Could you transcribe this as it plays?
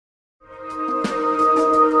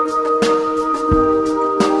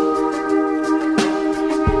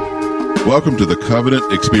Welcome to the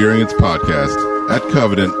Covenant Experience Podcast. At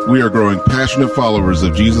Covenant, we are growing passionate followers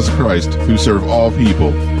of Jesus Christ who serve all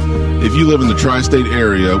people. If you live in the tri-state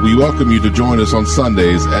area, we welcome you to join us on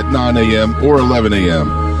Sundays at 9 a.m. or 11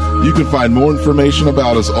 a.m. You can find more information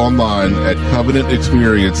about us online at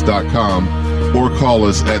covenantexperience.com or call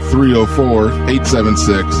us at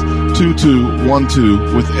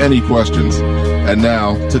 304-876-2212 with any questions. And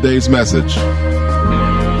now, today's message.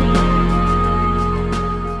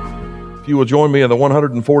 If you will join me in the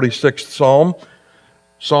 146th Psalm,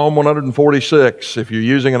 Psalm 146. If you're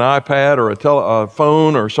using an iPad or a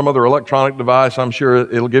phone or some other electronic device, I'm sure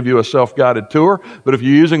it'll give you a self-guided tour. But if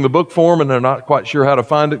you're using the book form and they're not quite sure how to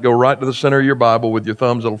find it, go right to the center of your Bible with your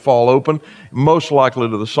thumbs. It'll fall open, most likely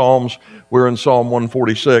to the Psalms. We're in Psalm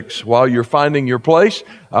 146. While you're finding your place,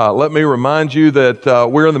 let me remind you that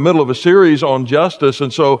we're in the middle of a series on justice.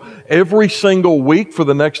 And so every single week for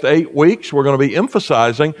the next 8 weeks, we're going to be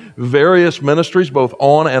emphasizing various ministries, both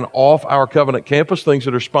on and off our Covenant campus, things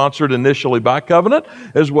that are sponsored initially by Covenant,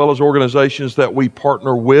 as well as organizations that we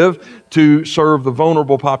partner with to serve the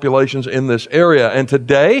vulnerable populations in this area. And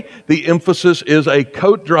today, the emphasis is a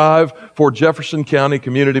coat drive for Jefferson County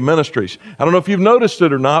Community Ministries. I don't know if you've noticed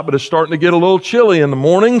it or not, but it's starting to get a little chilly in the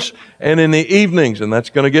mornings and in the evenings, and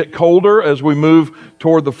that's going to get colder as we move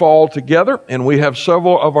toward the fall together. And we have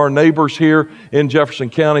several of our neighbors here in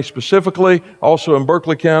Jefferson County specifically, also in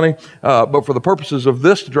Berkeley County. But for the purposes of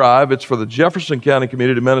this drive, it's for the Jefferson County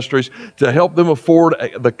Community Ministries to help them afford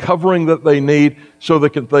the covering that they need so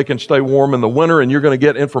they can stay warm in the winter. And you're going to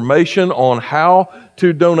get information on how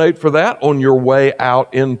to donate for that on your way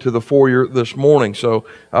out into the foyer this morning. So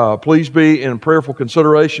please be in prayerful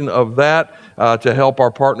consideration of that to help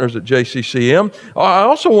our partners at JCCM. I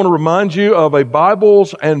also want to remind you of a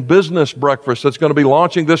Bibles and Business breakfast that's going to be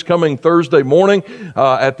launching this coming Thursday morning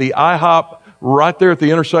at the IHOP right there at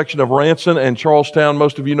the intersection of Ranson and Charlestown.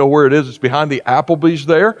 Most of you know where it is. It's behind the Applebee's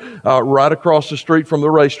there, right across the street from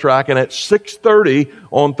the racetrack. And at 6:30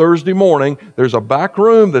 on Thursday morning, there's a back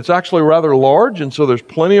room that's actually rather large, and so there's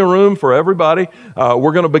plenty of room for everybody.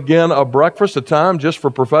 We're going to begin a breakfast, a time just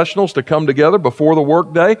for professionals to come together before the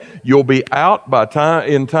work day. You'll be out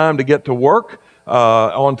in time to get to work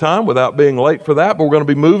on time without being late for that. But we're going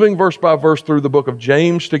to be moving verse by verse through the book of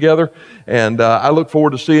James together, and I look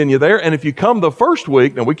forward to seeing you there. And if you come the first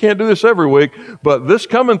week, now we can't do this every week, but this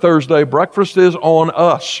coming Thursday, breakfast is on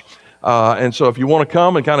us. And so if you want to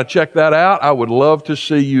come and kind of check that out, I would love to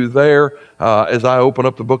see you there as I open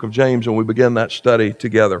up the book of James and we begin that study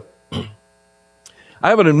together. I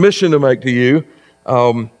have an admission to make to you.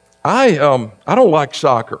 I don't like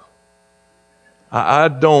soccer. I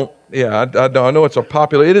don't. Yeah, I know it's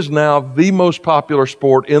it is now the most popular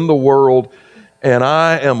sport in the world, and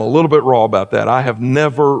I am a little bit raw about that. I have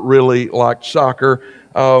never really liked soccer.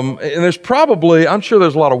 And I'm sure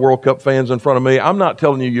there's a lot of World Cup fans in front of me. I'm not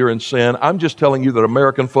telling you you're in sin. I'm just telling you that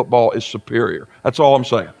American football is superior. That's all I'm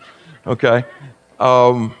saying. Okay?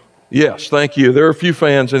 Yes, thank you. There are a few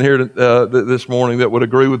fans in here this morning that would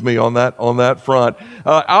agree with me on that front.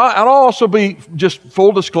 I'll also be, just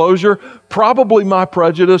full disclosure, probably my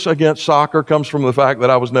prejudice against soccer comes from the fact that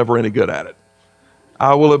I was never any good at it.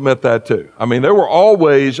 I will admit that too. I mean, there were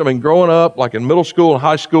always, growing up, like in middle school and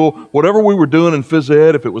high school, whatever we were doing in phys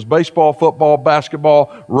ed, if it was baseball, football,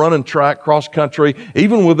 basketball, running track, cross country,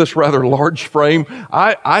 even with this rather large frame,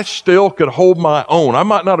 I still could hold my own. I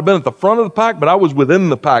might not have been at the front of the pack, but I was within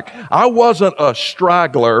the pack. I wasn't a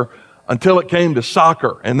straggler until it came to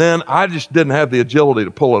soccer. And then I just didn't have the agility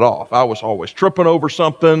to pull it off. I was always tripping over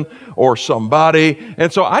something or somebody.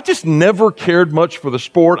 And so I just never cared much for the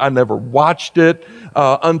sport. I never watched it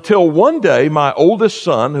until one day my oldest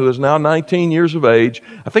son, who is now 19 years of age,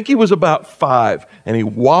 I think he was about 5, and he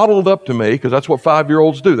waddled up to me, because that's what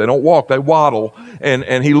 5-year-olds do. They don't walk, they waddle. And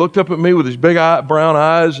he looked up at me with his big brown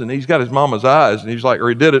eyes, and he's got his mama's eyes. And he's like, or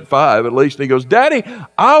he did at 5 at least. And he goes, "Daddy,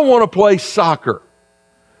 I want to play soccer."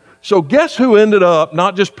 So guess who ended up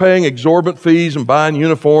not just paying exorbitant fees and buying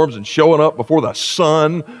uniforms and showing up before the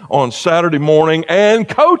sun on Saturday morning and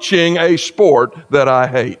coaching a sport that I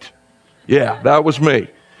hate? Yeah, that was me.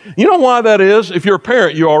 You know why that is? If you're a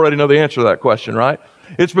parent, you already know the answer to that question, right?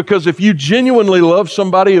 It's because if you genuinely love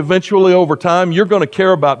somebody, eventually over time, you're going to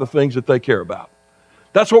care about the things that they care about.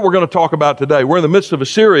 That's what we're going to talk about today. We're in the midst of a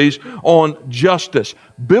series on justice,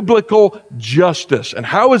 biblical justice, and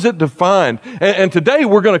how is it defined? And today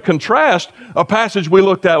we're going to contrast a passage we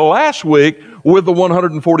looked at last week with the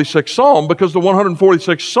 146th Psalm, because the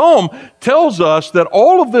 146th Psalm tells us that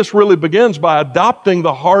all of this really begins by adopting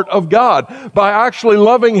the heart of God, by actually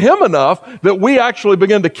loving Him enough that we actually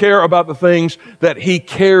begin to care about the things that He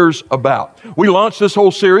cares about. We launched this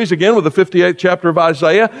whole series again with the 58th chapter of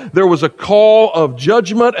Isaiah. There was a call of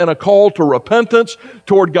judgment and a call to repentance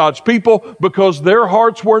toward God's people because their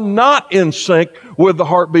hearts were not in sync with the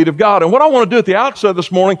heartbeat of God. And what I want to do at the outset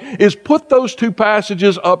this morning is put those two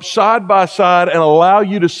passages up side by side and allow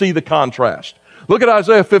you to see the contrast. Look at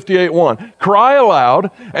Isaiah 58:1. Cry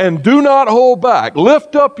aloud and do not hold back.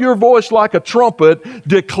 Lift up your voice like a trumpet.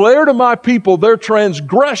 Declare to my people their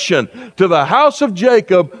transgression, to the house of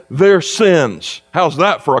Jacob their sins. How's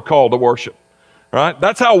that for a call to worship? Right?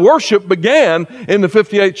 That's how worship began in the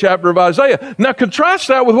 58th chapter of Isaiah. Now contrast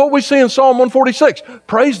that with what we see in Psalm 146.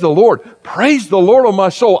 Praise the Lord. Praise the Lord, O my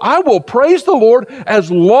soul. I will praise the Lord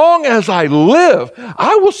as long as I live.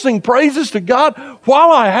 I will sing praises to God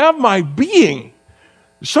while I have my being.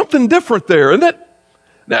 There's something different there, isn't it?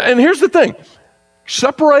 Now, and here's the thing.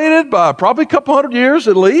 Separated by probably a couple hundred years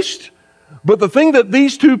at least. But the thing that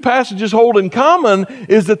these two passages hold in common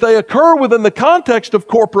is that they occur within the context of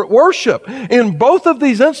corporate worship. In both of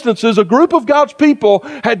these instances, a group of God's people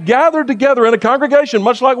had gathered together in a congregation,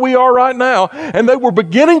 much like we are right now, and they were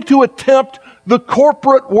beginning to attempt the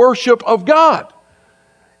corporate worship of God.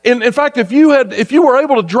 In fact, if you were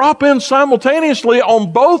able to drop in simultaneously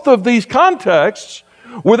on both of these contexts,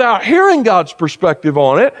 without hearing God's perspective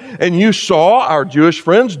on it, and you saw our Jewish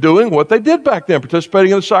friends doing what they did back then,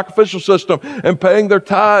 participating in the sacrificial system and paying their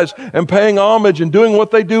tithes and paying homage and doing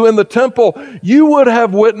what they do in the temple, you would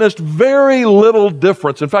have witnessed very little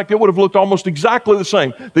difference. In fact, it would have looked almost exactly the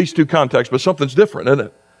same, these two contexts, but something's different, isn't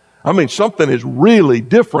it? I mean, something is really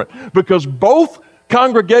different because both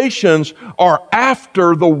congregations are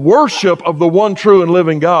after the worship of the one true and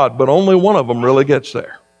living God, but only one of them really gets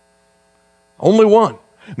there. Only one.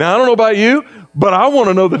 Now, I don't know about you, but I want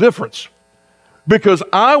to know the difference because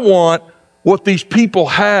I want what these people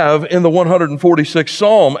have in the 146th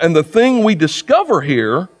Psalm. And the thing we discover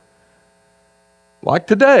here, like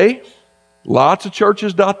today, lots of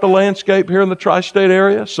churches dot the landscape here in the tri-state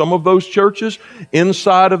area. Some of those churches,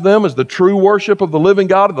 inside of them is the true worship of the living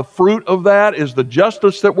God. And the fruit of that is the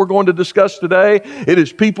justice that we're going to discuss today. It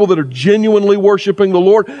is people that are genuinely worshiping the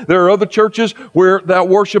Lord. There are other churches where that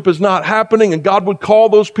worship is not happening and God would call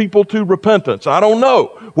those people to repentance. I don't know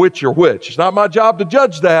which or which. It's not my job to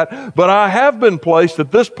judge that, but I have been placed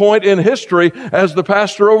at this point in history as the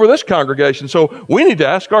pastor over this congregation. So we need to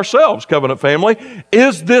ask ourselves, Covenant family,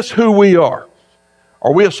 is this who we are?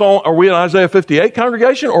 Are we an Isaiah 58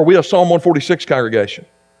 congregation or are we a Psalm 146 congregation?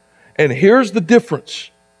 And here's the difference.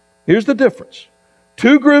 Here's the difference.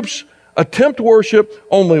 Two groups attempt worship.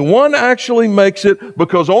 Only one actually makes it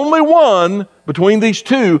because only one between these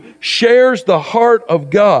two shares the heart of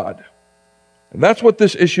God. And that's what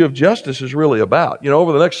this issue of justice is really about. You know,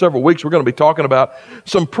 over the next several weeks, we're going to be talking about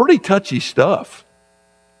some pretty touchy stuff.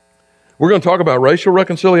 We're going to talk about racial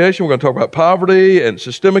reconciliation. We're going to talk about poverty and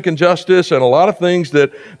systemic injustice and a lot of things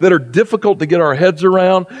that are difficult to get our heads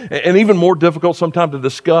around and even more difficult sometimes to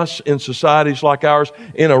discuss in societies like ours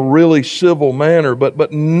in a really civil manner.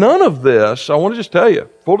 But none of this, I want to just tell you,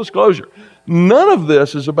 full disclosure, none of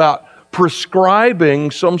this is about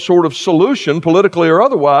prescribing some sort of solution, politically or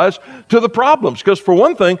otherwise, to the problems. Because for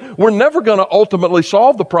one thing, we're never going to ultimately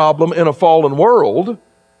solve the problem in a fallen world.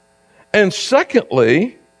 And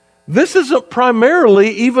secondly, this isn't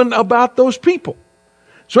primarily even about those people.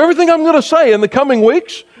 So everything I'm going to say in the coming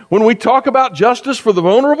weeks, when we talk about justice for the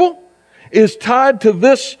vulnerable, is tied to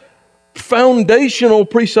this foundational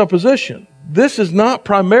presupposition. This is not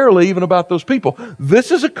primarily even about those people.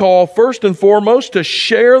 This is a call, first and foremost, to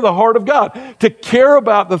share the heart of God, to care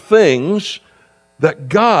about the things that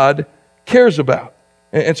God cares about.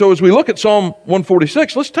 And so as we look at Psalm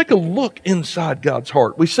 146, let's take a look inside God's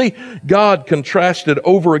heart. We see God contrasted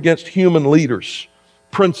over against human leaders,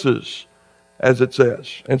 princes, as it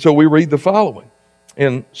says. And so we read the following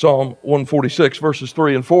in Psalm 146, verses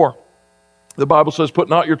 3 and 4. The Bible says, "Put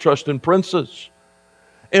not your trust in princes,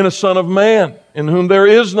 in a son of man, in whom there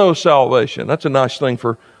is no salvation." That's a nice thing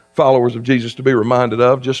for followers of Jesus to be reminded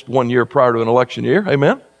of just 1 year prior to an election year.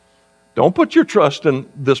 Amen? Don't put your trust in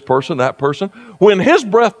this person, that person. When his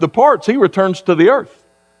breath departs, he returns to the earth.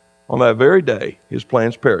 On that very day, his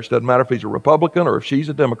plans perish. Doesn't matter if he's a Republican or if she's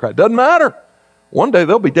a Democrat. Doesn't matter. One day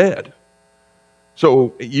they'll be dead.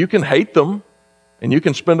 So you can hate them and you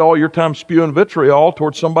can spend all your time spewing vitriol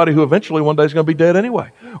towards somebody who eventually one day is going to be dead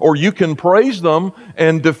anyway. Or you can praise them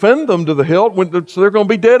and defend them to the hilt so they're going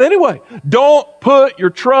to be dead anyway. Don't put your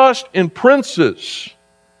trust in princes.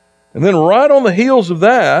 And then right on the heels of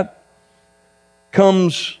that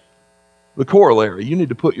comes the corollary. You need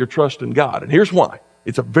to put your trust in God. And here's why.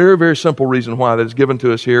 It's a very, very simple reason why that is given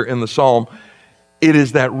to us here in the Psalm. It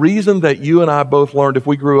is that reason that you and I both learned if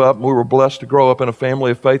we grew up and we were blessed to grow up in a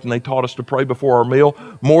family of faith and they taught us to pray before our meal.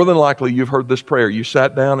 More than likely you've heard this prayer. You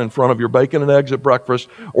sat down in front of your bacon and eggs at breakfast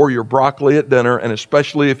or your broccoli at dinner, and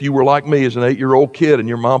especially if you were like me as an 8-year-old kid and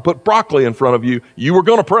your mom put broccoli in front of you, you were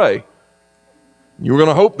going to pray. You were going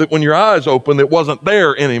to hope that when your eyes opened it wasn't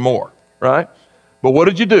there anymore, right? But what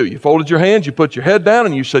did you do? You folded your hands, you put your head down,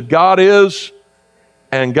 and you said, God is,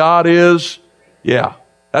 and God is, yeah.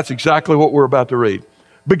 That's exactly what we're about to read.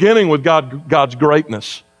 Beginning with God's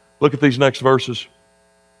greatness. Look at these next verses.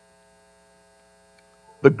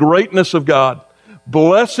 The greatness of God.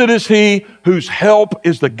 Blessed is he whose help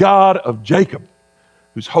is the God of Jacob,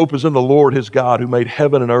 whose hope is in the Lord his God, who made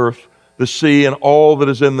heaven and earth, the sea, and all that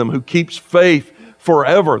is in them, who keeps faith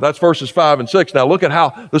forever. That's verses 5 and 6. Now look at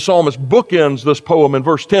how the psalmist bookends this poem in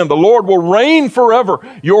verse 10. The Lord will reign forever.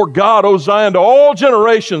 Your God, O Zion, to all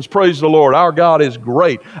generations, praise the Lord. Our God is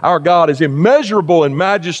great. Our God is immeasurable in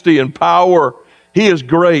majesty and power. He is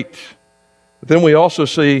great. But then we also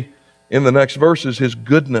see in the next verses his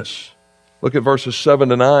goodness. Look at verses 7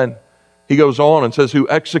 to 9. He goes on and says, who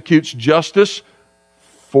executes justice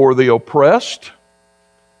for the oppressed,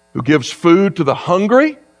 who gives food to the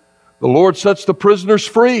hungry. The Lord sets the prisoners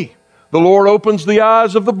free. The Lord opens the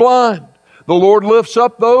eyes of the blind. The Lord lifts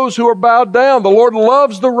up those who are bowed down. The Lord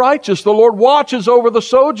loves the righteous. The Lord watches over the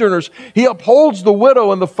sojourners. He upholds the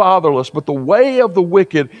widow and the fatherless, but the way of the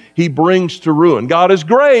wicked he brings to ruin. God is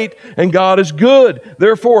great and God is good.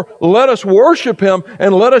 Therefore, let us worship him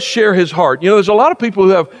and let us share his heart. You know, there's a lot of people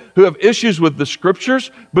who have issues with the scriptures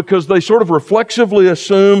because they sort of reflexively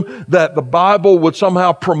assume that the Bible would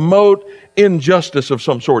somehow promote injustice of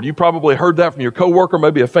some sort. You probably heard that from your coworker,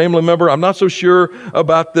 maybe a family member. I'm not so sure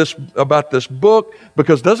about this book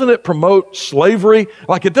because doesn't it promote slavery?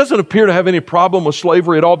 Like it doesn't appear to have any problem with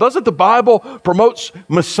slavery at all. Doesn't the Bible promote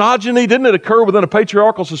misogyny? Didn't it occur within a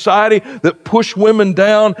patriarchal society that pushed women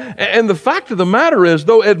down? And the fact of the matter is,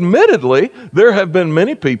 though admittedly there have been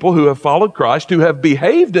many people who have followed Christ who have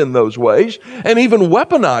behaved in those ways and even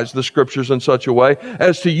weaponized the scriptures in such a way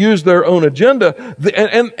as to use their own agenda.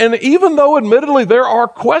 And even though admittedly there are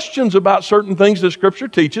questions about certain things that Scripture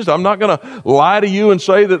teaches, I'm not going to lie to you and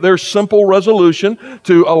say that there's simple resolution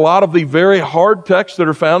to a lot of the very hard texts that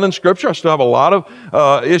are found in Scripture. I still have a lot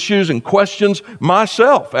of issues and questions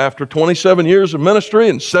myself after 27 years of ministry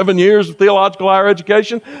and 7 years of theological higher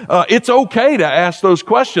education. It's okay to ask those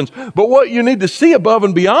questions, but what you need to see above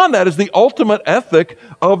and beyond that is the ultimate ethic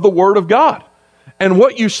of the Word of God. And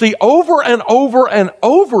what you see over and over and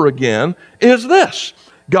over again is this.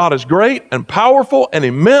 God is great and powerful and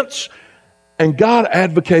immense, and God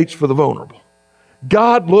advocates for the vulnerable.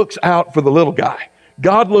 God looks out for the little guy.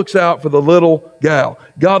 God looks out for the little gal.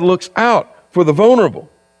 God looks out for the vulnerable.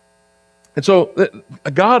 And so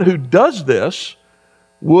a God who does this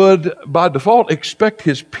would, by default, expect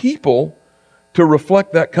his people to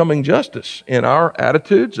reflect that coming justice in our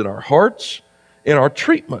attitudes, in our hearts, in our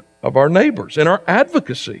treatment of our neighbors, in our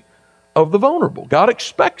advocacy of the vulnerable. God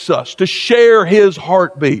expects us to share his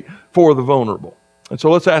heartbeat for the vulnerable. And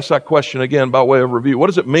so let's ask that question again by way of review. What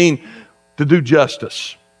does it mean to do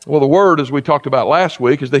justice? Well, the word, as we talked about last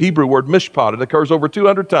week, is the Hebrew word mishpat. It occurs over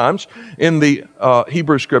 200 times in the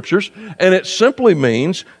Hebrew Scriptures, and it simply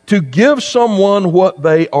means to give someone what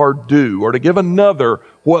they are due, or to give another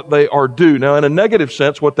what they are due. Now, in a negative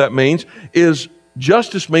sense, what that means is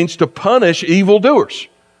justice means to punish evildoers.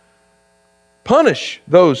 Punish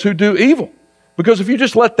those who do evil. Because if you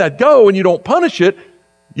just let that go and you don't punish it,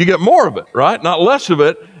 you get more of it, right? Not less of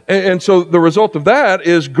it. And so the result of that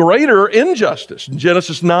is greater injustice. In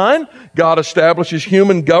Genesis 9, God establishes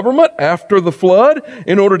human government after the flood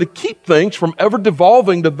in order to keep things from ever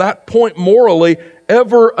devolving to that point morally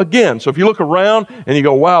ever again. So if you look around and you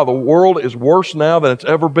go, wow, the world is worse now than it's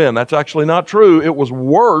ever been. That's actually not true. It was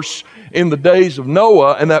worse in the days of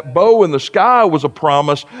Noah, and that bow in the sky was a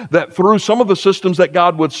promise that through some of the systems that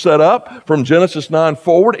God would set up from Genesis 9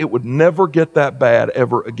 forward, it would never get that bad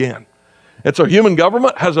ever again. And so human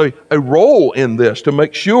government has a role in this to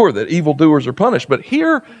make sure that evildoers are punished. But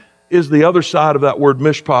here is the other side of that word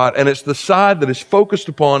mishpat, and it's the side that is focused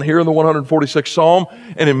upon here in the 146th Psalm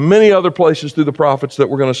and in many other places through the prophets that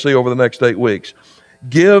we're going to see over the next 8 weeks.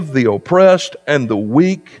 Give the oppressed and the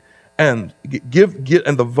weak and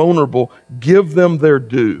and the vulnerable, give them their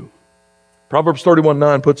due. Proverbs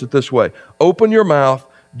 31:9 puts it this way: open your mouth,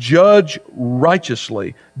 judge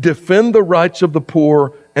righteously, defend the rights of the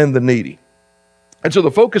poor and the needy. And so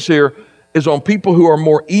the focus here is on people who are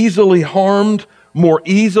more easily harmed, more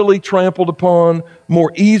easily trampled upon,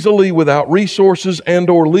 more easily without resources and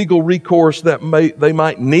or legal recourse that they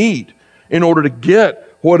might need in order to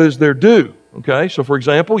get what is their due. Okay, so for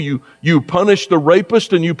example, you punish the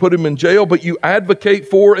rapist and you put him in jail, but you advocate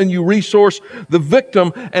for and you resource the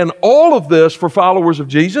victim. And all of this for followers of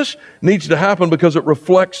Jesus needs to happen because it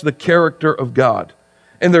reflects the character of God.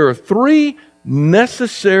 And there are three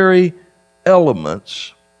necessary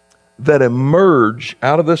elements that emerge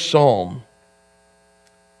out of this psalm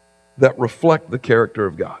that reflect the character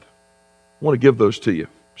of God. I want to give those to you,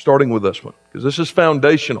 starting with this one, because this is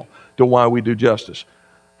foundational to why we do justice.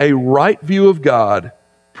 A right view of God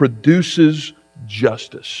produces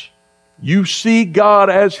justice. You see God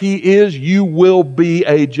as He is, you will be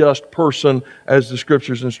a just person as the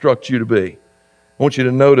Scriptures instruct you to be. I want you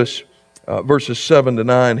to notice verses 7 to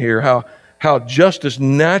 9 here, how justice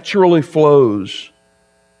naturally flows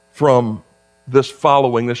from this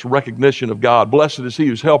following, this recognition of God. Blessed is he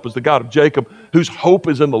whose help is the God of Jacob, whose hope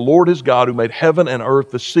is in the Lord his God, who made heaven and earth,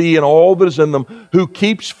 the sea, and all that is in them, who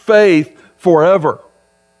keeps faith forever.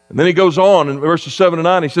 And then he goes on in verses 7 and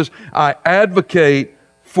 9, he says, I advocate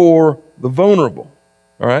for the vulnerable.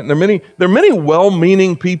 All right, and there are many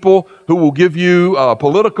well-meaning people who will give you a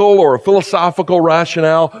political or a philosophical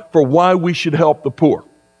rationale for why we should help the poor.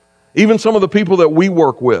 Even some of the people that we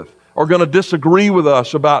work with are going to disagree with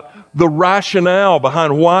us about the rationale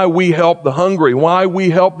behind why we help the hungry, why we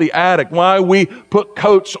help the addict, why we put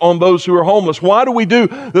coats on those who are homeless. Why do we do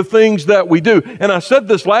the things that we do? And I said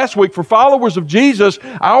this last week, for followers of Jesus,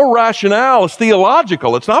 our rationale is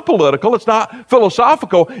theological. It's not political. It's not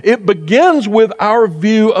philosophical. It begins with our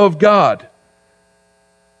view of God.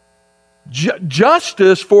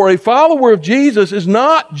 Justice for a follower of Jesus is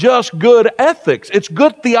not just good ethics. It's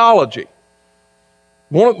good theology.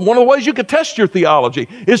 One of the ways you can test your theology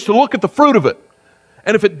is to look at the fruit of it.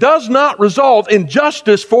 And if it does not result in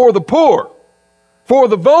justice for the poor, for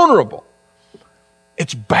the vulnerable,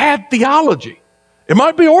 it's bad theology. It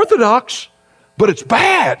might be orthodox, but it's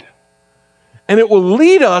bad. And it will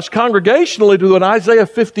lead us congregationally to an Isaiah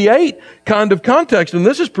 58 kind of context. And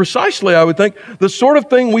this is precisely, I would think, the sort of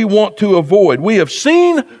thing we want to avoid. We have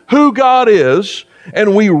seen who God is,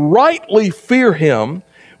 and we rightly fear Him.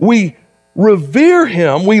 We revere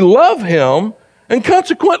Him, we love Him, and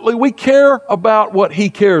consequently we care about what He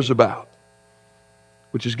cares about,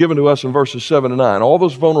 which is given to us in verses 7 and 9, all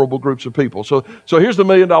those vulnerable groups of people. So here's the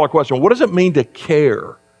million-dollar question. What does it mean to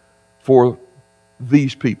care for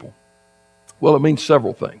these people? Well, it means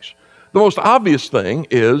several things. The most obvious thing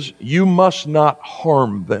is you must not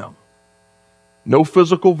harm them. No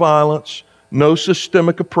physical violence, no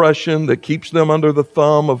systemic oppression that keeps them under the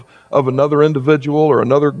thumb of another individual or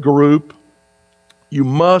another group. You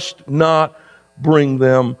must not bring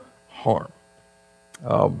them harm.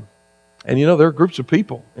 And you know, there are groups of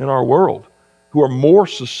people in our world who are more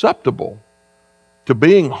susceptible to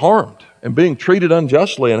being harmed and being treated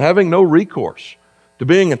unjustly and having no recourse, to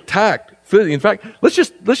being attacked. In fact, let's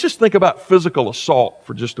just think about physical assault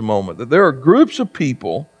for just a moment. That there are groups of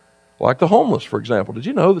people, like the homeless, for example. Did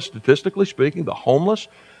you know that statistically speaking, the homeless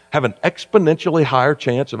have an exponentially higher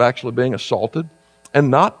chance of actually being assaulted, and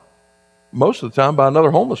not most of the time by another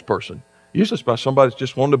homeless person. Usually it's by somebody that's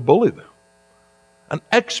just wanting to bully them. An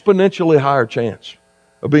exponentially higher chance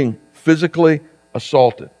of being physically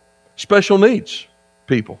assaulted. Special needs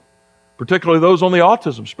people, particularly those on the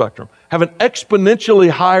autism spectrum, have an exponentially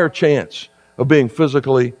higher chance of being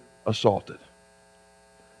physically assaulted.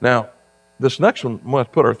 Now, this next one, I'm going to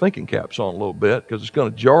put our thinking caps on a little bit because it's going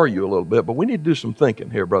to jar you a little bit, but we need to do some thinking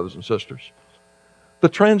here, brothers and sisters. The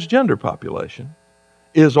transgender population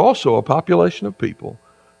is also a population of people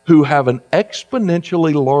who have an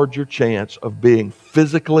exponentially larger chance of being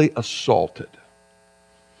physically assaulted.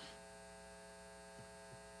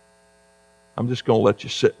 I'm just going to let you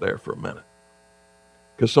sit there for a minute.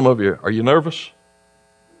 Because some of you, are you nervous?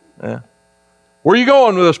 Yeah. Where are you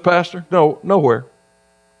going with this, Pastor? No, nowhere.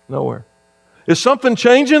 Nowhere. Is something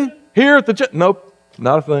changing here at the church? Nope,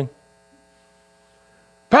 not a thing.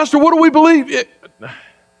 Pastor, what do we believe?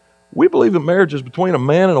 We believe that marriage is between a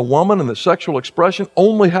man and a woman and that sexual expression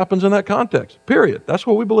only happens in that context. Period. That's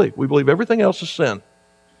what we believe. We believe everything else is sin.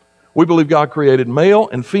 We believe God created male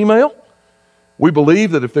and female. We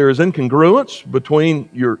believe that if there is incongruence between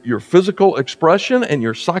your physical expression and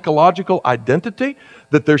your psychological identity,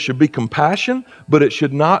 that there should be compassion, but it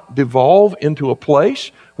should not devolve into a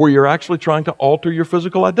place where you're actually trying to alter your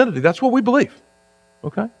physical identity. That's what we believe.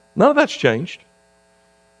 Okay? None of that's changed.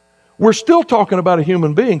 We're still talking about a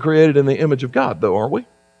human being created in the image of God, though, aren't we?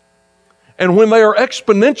 And when they are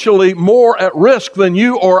exponentially more at risk than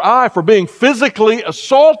you or I for being physically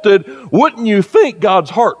assaulted, wouldn't you think God's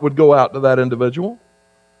heart would go out to that individual?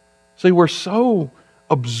 See, we're so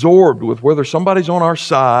absorbed with whether somebody's on our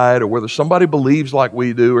side or whether somebody believes like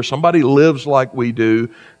we do or somebody lives like we do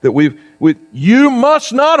that you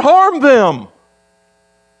must not harm them.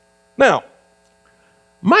 Now,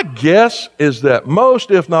 my guess is that most,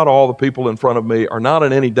 if not all, the people in front of me are not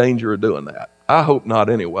in any danger of doing that. I hope not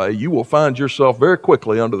anyway. You will find yourself very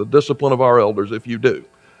quickly under the discipline of our elders if you do.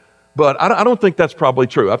 But I don't think that's probably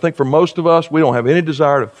true. I think for most of us, we don't have any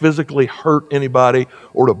desire to physically hurt anybody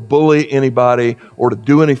or to bully anybody or to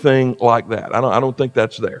do anything like that. I don't think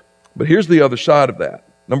that's there. But here's the other side of that.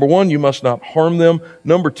 Number one, you must not harm them.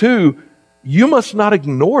 Number two, you must not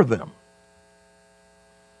ignore them.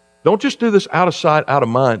 Don't just do this out of sight, out of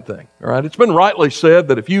mind thing, all right? It's been rightly said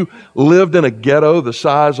that if you lived in a ghetto the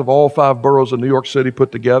size of all 5 boroughs of New York City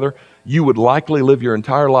put together, you would likely live your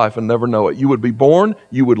entire life and never know it. You would be born,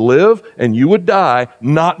 you would live, and you would die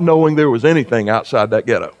not knowing there was anything outside that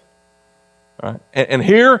ghetto. All right? And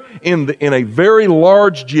here in a very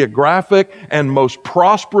large geographic and most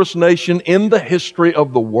prosperous nation in the history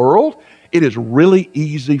of the world, it is really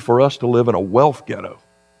easy for us to live in a wealth ghetto.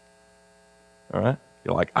 All right?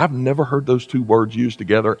 You're like, I've never heard those two words used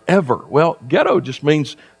together ever. Well, ghetto just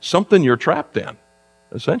means something you're trapped in,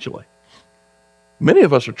 essentially. Many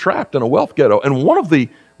of us are trapped in a wealth ghetto. And one of the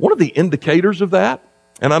indicators of that,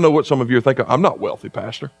 and I know what some of you are thinking, I'm not wealthy,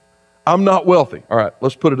 Pastor. I'm not wealthy. All right,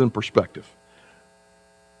 let's put it in perspective.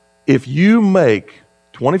 If you make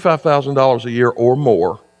 $25,000 a year or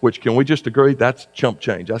more, which can we just agree, that's chump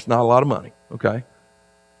change. That's not a lot of money, okay?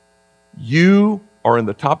 You are in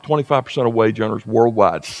the top 25% of wage earners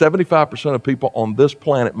worldwide. 75% of people on this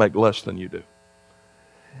planet make less than you do.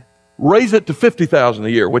 Raise it to $50,000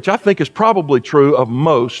 a year, which I think is probably true of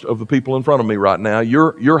most of the people in front of me right now.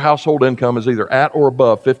 Your household income is either at or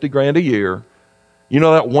above $50,000 a year. You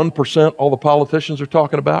know that 1% all the politicians are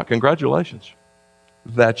talking about? Congratulations.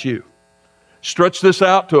 That's you. Stretch this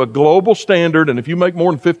out to a global standard, and if you make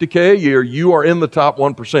more than $50,000 a year, you are in the top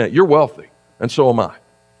 1%. You're wealthy, and so am I.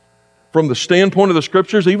 From the standpoint of the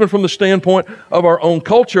Scriptures, even from the standpoint of our own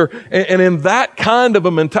culture, and in that kind of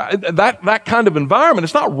that kind of environment,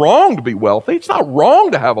 it's not wrong to be wealthy. It's not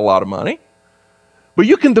wrong to have a lot of money. But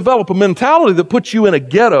you can develop a mentality that puts you in a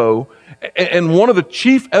ghetto, and one of the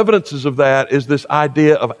chief evidences of that is this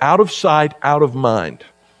idea of out of sight, out of mind.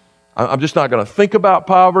 I'm just not going to think about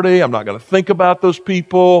poverty. I'm not going to think about those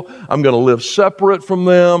people. I'm going to live separate from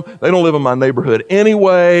them. They don't live in my neighborhood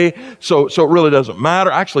anyway, so it really doesn't matter.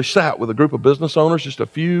 I actually sat with a group of business owners just a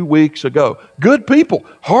few weeks ago. Good people,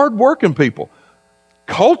 hard-working people,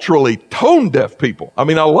 culturally tone-deaf people. I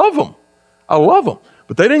mean, I love them.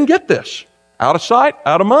 But they didn't get this. Out of sight,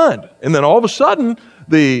 out of mind. And then all of a sudden,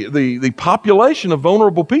 the population of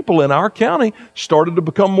vulnerable people in our county started to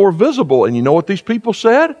become more visible. And you know what these people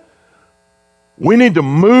said? We need to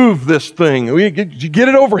move this thing. Get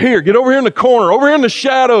it over here. Get over here in the corner, over here in the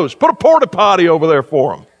shadows. Put a porta potty over there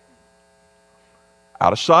for them.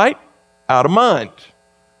 Out of sight, out of mind.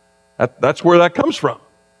 That's where that comes from.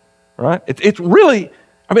 Right? It's really,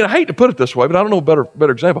 I mean, I hate to put it this way, but I don't know a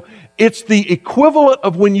better example. It's the equivalent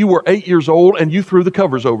of when you were 8 years old and you threw the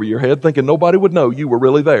covers over your head thinking nobody would know you were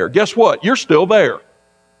really there. Guess what? You're still there.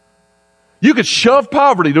 You could shove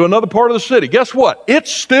poverty to another part of the city. Guess what?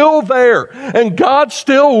 It's still there. And God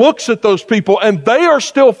still looks at those people, and they are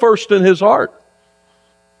still first in His heart.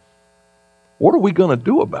 What are we going to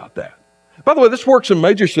do about that? By the way, this works in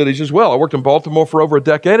major cities as well. I worked in Baltimore for over a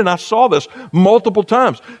decade, and I saw this multiple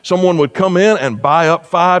times. Someone would come in and buy up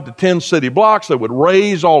 5 to 10 city blocks. They would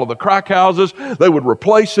raise all of the crack houses. They would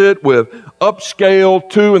replace it with upscale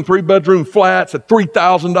 2- and 3-bedroom flats at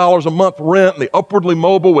 $3,000 a month rent, and the upwardly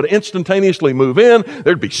mobile would instantaneously move in.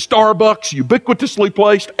 There'd be Starbucks ubiquitously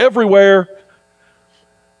placed everywhere.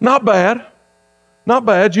 Not bad. Not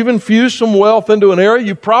bad. You've infused some wealth into an area.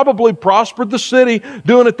 You probably prospered the city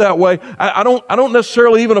doing it that way. I don't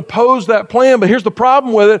necessarily even oppose that plan, but here's the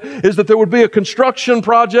problem with it is that there would be a construction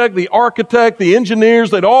project, the architect, the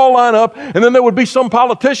engineers, they'd all line up, and then there would be some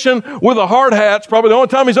politician with a hard hat. It's probably the only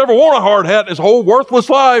time he's ever worn a hard hat in his whole worthless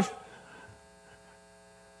life.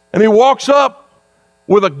 And he walks up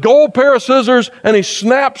with a gold pair of scissors and he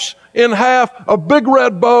snaps in half a big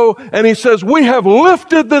red bow, and he says, we have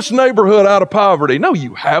lifted this neighborhood out of poverty. No,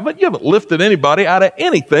 you haven't. You haven't lifted anybody out of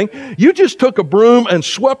anything. You just took a broom and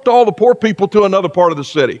swept all the poor people to another part of the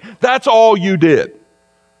city. That's all you did.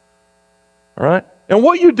 All right? And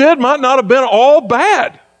what you did might not have been all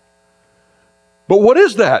bad. But what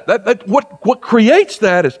is that? What creates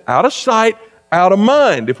that is out of sight, out of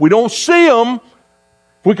mind. If we don't see them,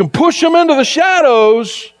 if we can push them into the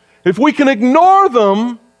shadows, if we can ignore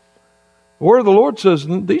them, the word of the Lord says,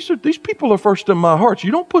 these people are first in my heart.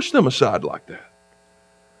 You don't push them aside like that.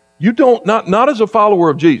 You don't, not as a follower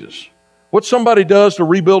of Jesus. What somebody does to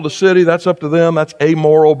rebuild a city, that's up to them. That's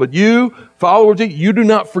amoral. But you, follower of Jesus, you do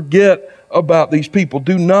not forget about these people.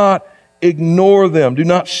 Do not ignore them. Do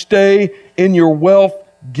not stay in your wealth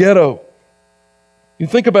ghetto. You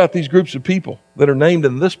think about these groups of people that are named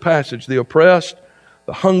in this passage: the oppressed,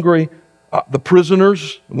 the hungry, the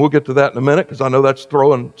prisoners. And we'll get to that in a minute, because I know that's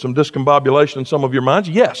throwing some discombobulation in some of your minds.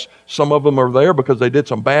 Yes, some of them are there because they did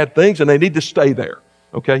some bad things and they need to stay there.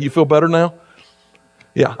 Okay, you feel better now?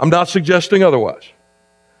 Yeah, I'm not suggesting otherwise.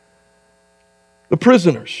 The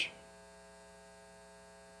prisoners,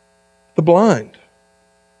 the blind,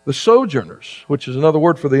 the sojourners, which is another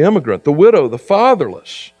word for the immigrant, the widow, the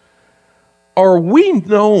fatherless. Are we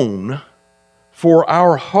known for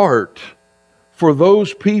our heart for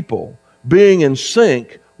those people being in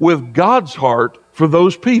sync with God's heart for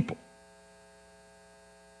those people?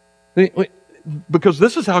 Because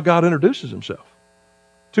this is how God introduces himself.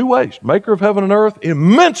 Two ways: maker of heaven and earth,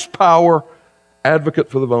 immense power, advocate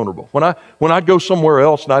for the vulnerable. When I go somewhere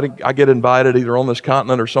else and I get invited either on this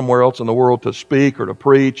continent or somewhere else in the world to speak or to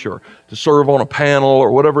preach or to serve on a panel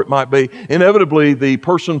or whatever it might be, inevitably the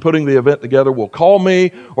person putting the event together will call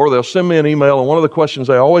me or they'll send me an email, and one of the questions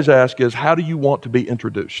they always ask is, how do you want to be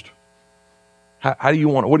introduced? How do you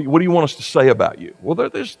want? What do you want us to say about you? Well,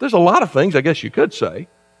 there's a lot of things I guess you could say.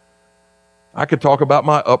 I could talk about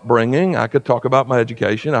my upbringing. I could talk about my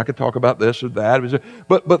education. I could talk about this or that.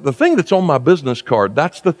 But the thing that's on my business card,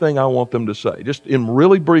 that's the thing I want them to say. Just in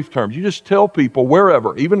really brief terms. You just tell people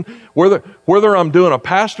wherever, even whether I'm doing a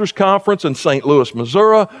pastor's conference in St. Louis,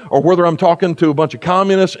 Missouri, or whether I'm talking to a bunch of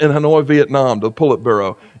communists in Hanoi, Vietnam, to the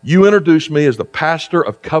Politburo, you introduce me as the pastor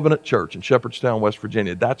of Covenant Church in Shepherdstown, West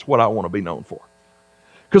Virginia. That's what I want to be known for.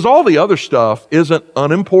 Because all the other stuff isn't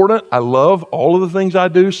unimportant. I love all of the things I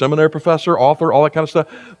do, seminary professor, author, all that kind of stuff.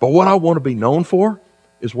 But what I want to be known for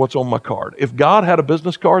is what's on my card. If God had a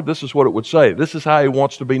business card, this is what it would say. This is how he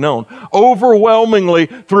wants to be known. Overwhelmingly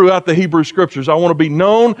throughout the Hebrew Scriptures, I want to be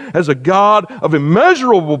known as a God of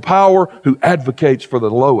immeasurable power who advocates for the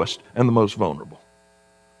lowest and the most vulnerable.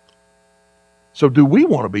 So do we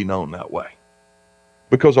want to be known that way?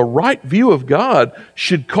 Because a right view of God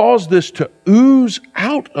should cause this to ooze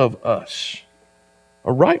out of us.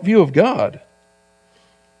 A right view of God,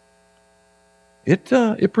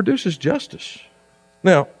 it produces justice.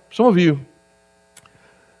 Now, some of you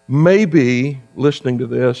may be listening to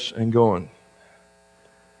this and going,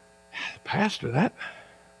 Pastor, that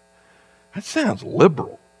sounds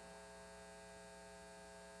liberal.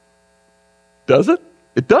 Does it?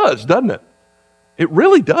 It does, doesn't it? It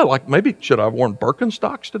really does. Like, maybe should I have worn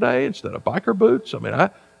Birkenstocks today instead of biker boots? I mean,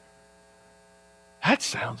 that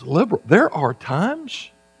sounds liberal. There are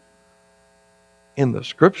times in the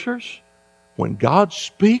Scriptures when God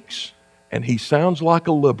speaks and he sounds like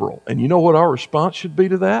a liberal. And you know what our response should be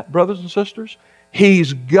to that, brothers and sisters?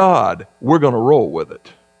 He's God. We're going to roll with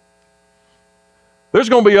it. There's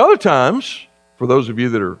going to be other times, for those of you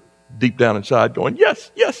that are deep down inside going,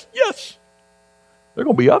 yes, yes, yes. There are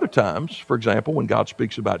going to be other times, for example, when God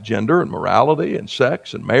speaks about gender and morality and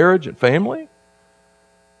sex and marriage and family.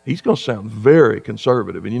 He's going to sound very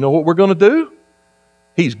conservative. And you know what we're going to do?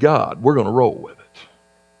 He's God. We're going to roll with it.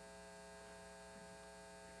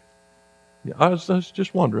 Yeah, I was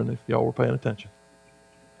just wondering if y'all were paying attention.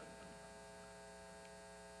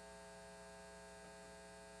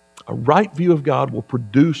 A right view of God will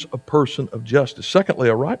produce a person of justice. Secondly,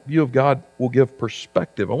 a right view of God will give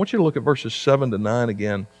perspective. I want you to look at verses 7 to 9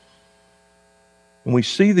 again. When we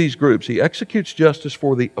see these groups, he executes justice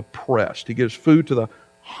for the oppressed. He gives food to the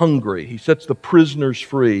hungry. He sets the prisoners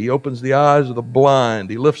free. He opens the eyes of the blind.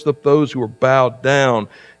 He lifts up those who are bowed down.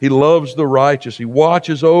 He loves the righteous. He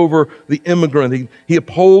watches over the immigrant. He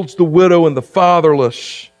upholds the widow and the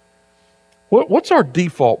fatherless. What's our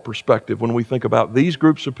default perspective when we think about these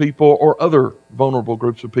groups of people or other vulnerable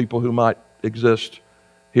groups of people who might exist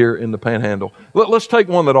here in the Panhandle? Let's take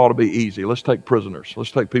one that ought to be easy. Let's take prisoners.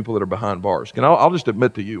 Let's take people that are behind bars. I'll just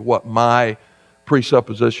admit to you what my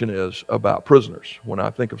presupposition is about prisoners when I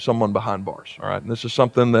think of someone behind bars. All right, and this is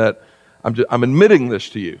something that I'm admitting this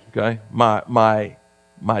to you. Okay,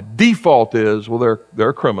 my default is, well, they're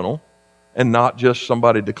a criminal. And not just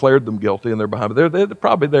somebody declared them guilty and they're behind. But they're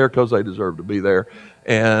probably there because they deserve to be there.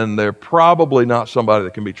 And they're probably not somebody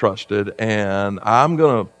that can be trusted. And I'm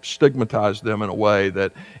going to stigmatize them in a way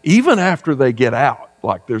that even after they get out,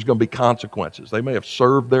 like there's going to be consequences. They may have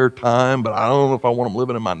served their time, but I don't know if I want them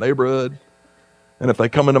living in my neighborhood. And if they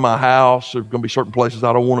come into my house, there's going to be certain places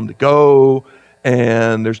I don't want them to go.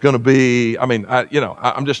 And there's going to be,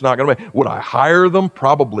 I'm just not going to would I hire them?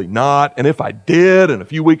 Probably not. And if I did, and a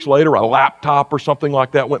few weeks later, a laptop or something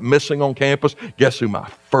like that went missing on campus, guess who my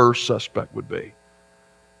first suspect would be?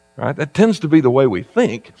 Right? That tends to be the way we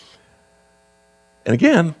think. And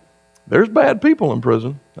again, there's bad people in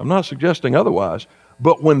prison. I'm not suggesting otherwise.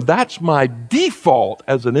 But when that's my default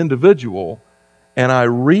as an individual, and I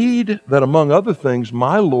read that among other things,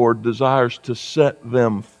 my Lord desires to set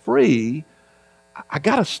them free, I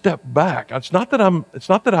got to step back. It's not that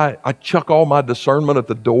I chuck all my discernment at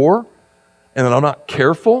the door and that I'm not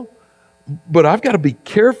careful, but I've got to be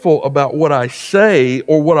careful about what I say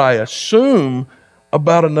or what I assume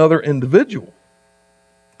about another individual.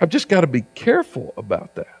 I've just got to be careful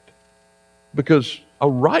about that, because a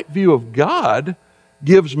right view of God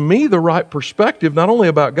gives me the right perspective, not only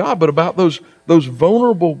about God, but about those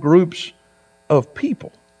vulnerable groups of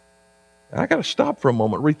people. And I got to stop for a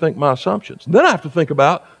moment, rethink my assumptions. Then I have to think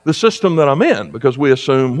about the system that I'm in, because we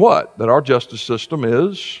assume what? That our justice system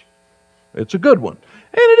it's a good one. And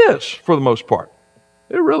it is, for the most part.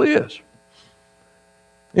 It really is.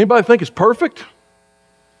 Anybody think it's perfect?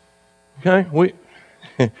 Okay,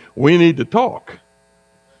 we need to talk.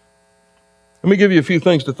 Let me give you a few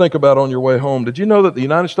things to think about on your way home. Did you know that the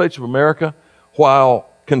United States of America, while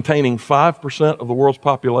containing 5% of the world's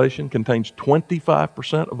population, contains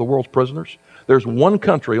 25% of the world's prisoners? There's one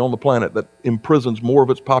country on the planet that imprisons more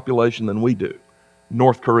of its population than we do,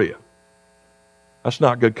 North Korea. That's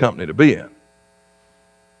not good company to be in.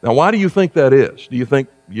 Now, why do you think that is? Do you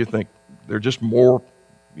think they're just more,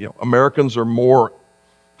 Americans are more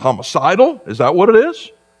homicidal? Is that what it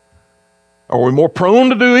is? Are we more prone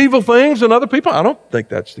to do evil things than other people? I don't think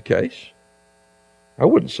that's the case. I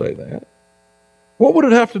wouldn't say that. What would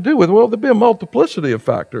it have to do with? Well, there'd be a multiplicity of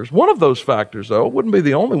factors. One of those factors, though, wouldn't be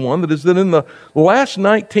the only one, that is that in the last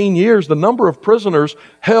 19 years, the number of prisoners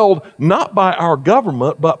held not by our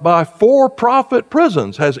government, but by for-profit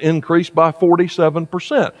prisons has increased by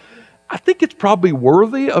 47%. I think it's probably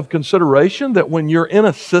worthy of consideration that when you're in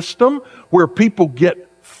a system where people get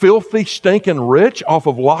filthy, stinking rich off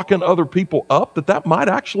of locking other people up, that might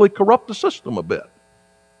actually corrupt the system a bit.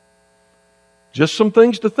 Just some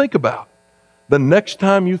things to think about the next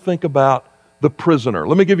time you think about the prisoner.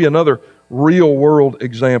 Let me give you another real-world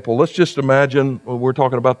example. Let's just imagine we're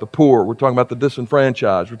talking about the poor, we're talking about the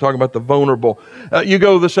disenfranchised, we're talking about the vulnerable. You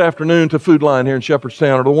go this afternoon to Food Lion here in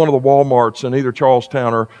Shepherdstown, or to one of the Walmarts in either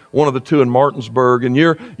Charlestown or one of the two in Martinsburg, and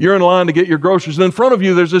you're in line to get your groceries, and in front of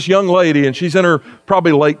you there's this young lady, and she's in her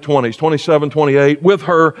probably late 20s, 27, 28. With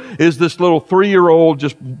her is this little 3-year-old,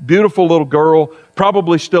 just beautiful little girl,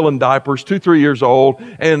 probably still in diapers, 2-3 years old,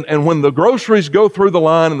 and when the groceries go through the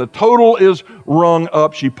line and the total is rung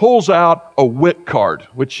up, she pulls out a WIC card,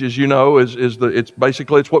 which, as you know,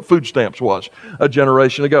 it's what food stamps was a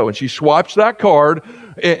generation ago. And she swipes that card,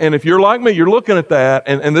 and if you're like me, you're looking at that,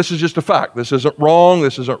 and this is just a fact. This isn't wrong,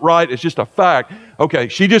 this isn't right, it's just a fact. Okay,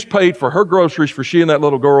 she just paid for her groceries for she and that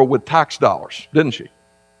little girl with tax dollars, didn't she?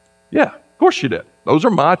 Yeah, of course she did. Those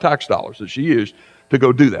are my tax dollars that she used to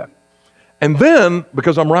go do that. And then,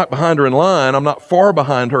 because I'm right behind her in line, I'm not far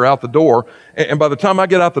behind her out the door, and by the time I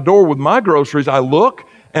get out the door with my groceries, I look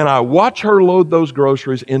and I watch her load those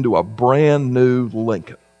groceries into a brand new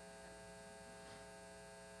Lincoln.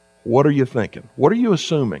 What are you thinking? What are you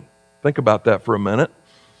assuming? Think about that for a minute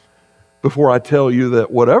before I tell you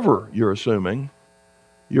that whatever you're assuming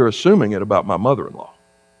it about my mother-in-law.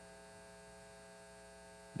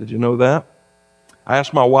 Did you know that? I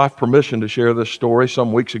asked my wife permission to share this story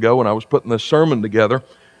some weeks ago when I was putting this sermon together.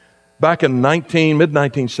 Back in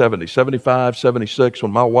mid-1970s, 75, 76,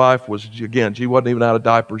 when my wife was, again, she wasn't even out of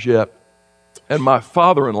diapers yet. And my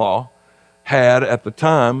father-in-law had, at the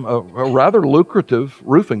time, a rather lucrative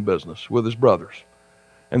roofing business with his brothers.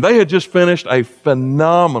 And they had just finished a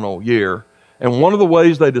phenomenal year. And one of the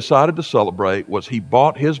ways they decided to celebrate was he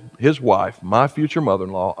bought his wife, my future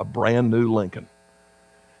mother-in-law, a brand new Lincoln.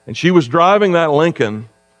 And she was driving that Lincoln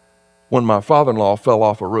when my father-in-law fell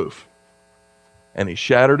off a roof. And he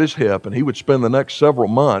shattered his hip, and he would spend the next several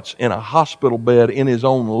months in a hospital bed in his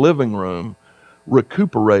own living room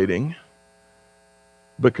recuperating,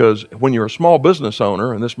 because when you're a small business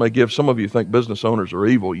owner, and this may give some of you think business owners are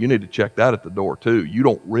evil, you need to check that at the door too. You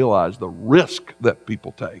don't realize the risk that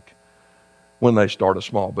people take when they start a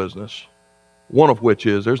small business, one of which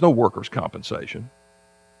is there's no workers' compensation.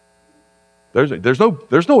 There's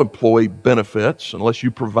no employee benefits unless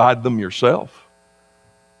you provide them yourself.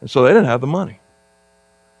 And so they didn't have the money.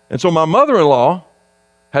 And so my mother-in-law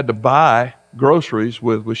had to buy groceries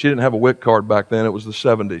with she didn't have a WIC card back then. It was the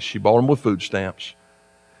 70s. She bought them with food stamps.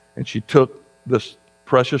 And she took this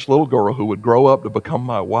precious little girl who would grow up to become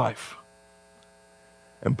my wife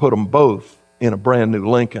and put them both in a brand new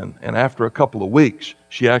Lincoln. And after a couple of weeks,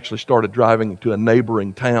 she actually started driving to a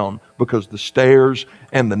neighboring town because the stares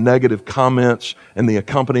and the negative comments and the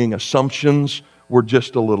accompanying assumptions were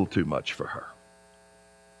just a little too much for her.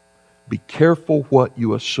 Be careful what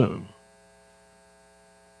you assume.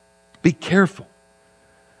 Be careful.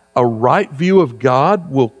 A right view of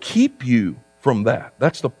God will keep you from that.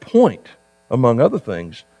 That's the point, among other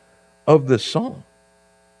things, of this psalm.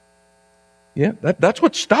 Yeah, that's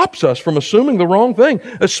what stops us from assuming the wrong thing,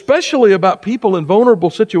 especially about people in vulnerable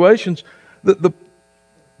situations.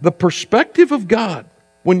 The perspective of God,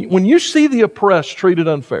 when you see the oppressed treated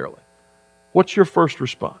unfairly, what's your first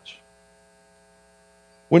response?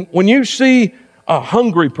 When you see a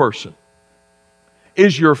hungry person,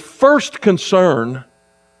 is your first concern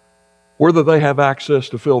whether they have access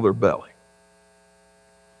to fill their belly?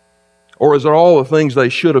 Or is it all the things they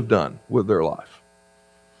should have done with their life?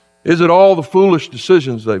 Is it all the foolish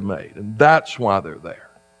decisions they've made, and that's why they're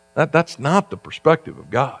there? That's not the perspective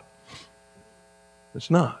of God.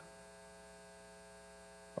 It's not.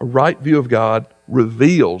 A right view of God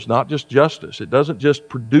reveals not just justice. It doesn't just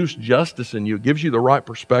produce justice in you. It gives you the right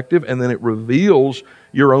perspective, and then it reveals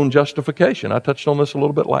your own justification. I touched on this a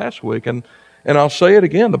little bit last week, and I'll say it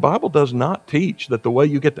again. The Bible does not teach that the way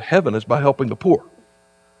you get to heaven is by helping the poor.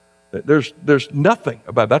 There's nothing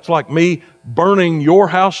about it. That's like me burning your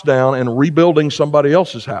house down and rebuilding somebody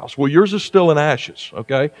else's house. Well, yours is still in ashes,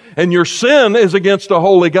 okay? And your sin is against a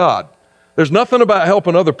holy God. There's nothing about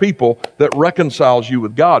helping other people that reconciles you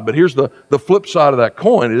with God. But here's the flip side of that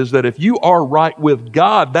coin, is that if you are right with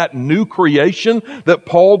God, that new creation that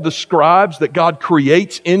Paul describes, that God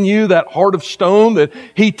creates in you, that heart of stone that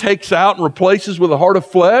He takes out and replaces with a heart of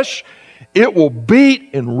flesh, it will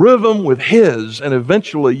beat in rhythm with His, and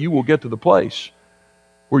eventually you will get to the place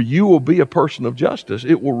where you will be a person of justice.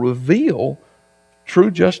 It will reveal true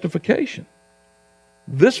justification.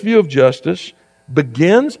 This view of justice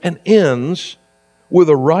begins and ends with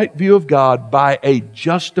a right view of God by a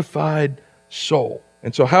justified soul.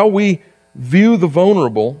 And so how we view the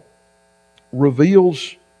vulnerable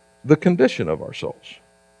reveals the condition of our souls.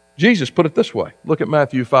 Jesus put it this way. Look at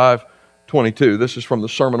Matthew 5:22. This is from the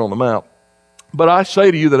Sermon on the Mount. But I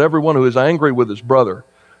say to you that everyone who is angry with his brother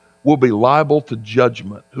will be liable to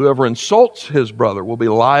judgment. Whoever insults his brother will be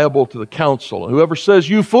liable to the council. And whoever says,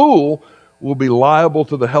 "You fool," will be liable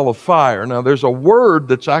to the hell of fire. Now, there's a word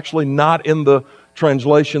that's actually not in the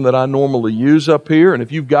translation that I normally use up here. And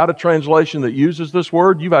if you've got a translation that uses this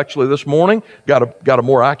word, you've actually this morning got a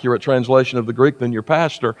more accurate translation of the Greek than your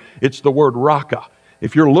pastor. It's the word raka.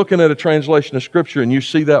 If you're looking at a translation of Scripture and you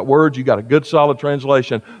see that word, you got a good solid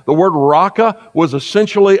translation. The word raka was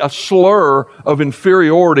essentially a slur of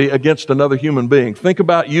inferiority against another human being. Think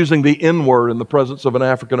about using the N word in the presence of an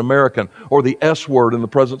African American, or the S word in the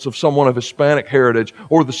presence of someone of Hispanic heritage,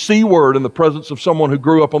 or the C word in the presence of someone who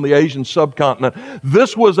grew up on the Asian subcontinent.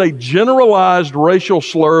 This was a generalized racial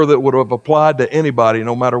slur that would have applied to anybody,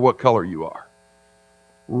 no matter what color you are.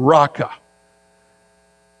 Raka.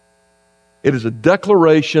 It is a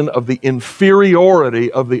declaration of the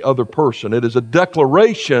inferiority of the other person. It is a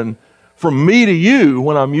declaration from me to you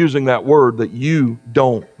when I'm using that word that you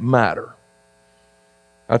don't matter.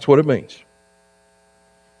 That's what it means.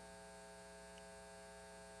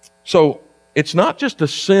 So it's not just a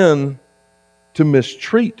sin to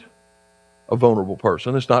mistreat a vulnerable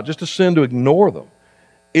person. It's not just a sin to ignore them.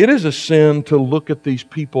 It is a sin to look at these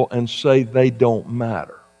people and say they don't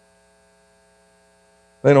matter.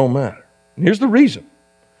 They don't matter. And here's the reason.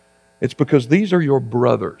 It's because these are your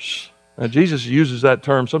brothers. Now, Jesus uses that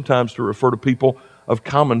term sometimes to refer to people of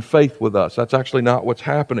common faith with us. That's actually not what's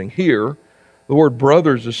happening here. The word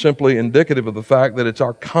brothers is simply indicative of the fact that it's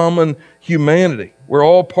our common humanity. We're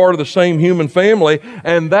all part of the same human family,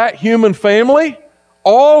 and that human family,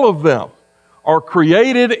 all of them, are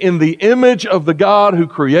created in the image of the God who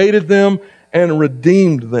created them and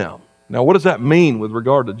redeemed them. Now, what does that mean with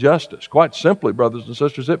regard to justice? Quite simply, brothers and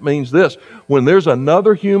sisters, it means this. When there's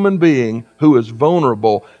another human being who is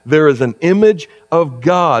vulnerable, there is an image of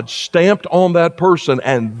God stamped on that person,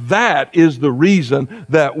 and that is the reason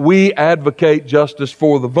that we advocate justice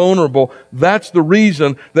for the vulnerable. That's the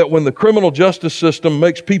reason that when the criminal justice system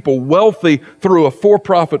makes people wealthy through a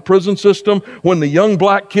for-profit prison system, when the young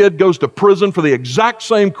black kid goes to prison for the exact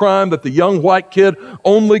same crime that the young white kid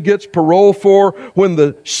only gets parole for, when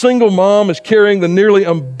the single mom is carrying the nearly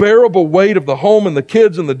unbearable weight of the home and the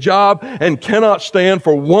kids and the job and cannot stand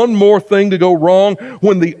for one more thing to go wrong,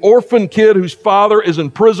 when the orphan kid whose father is in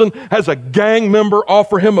prison has a gang member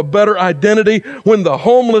offer him a better identity, when the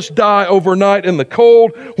homeless die overnight in the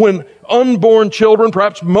cold, when unborn children,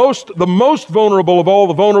 perhaps the most vulnerable of all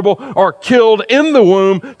the vulnerable, are killed in the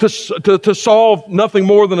womb to solve nothing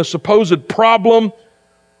more than a supposed problem,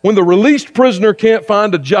 when the released prisoner can't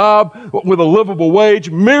find a job with a livable wage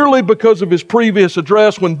merely because of his previous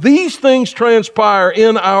address, when these things transpire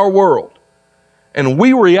in our world and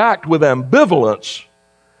we react with ambivalence,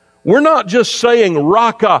 we're not just saying,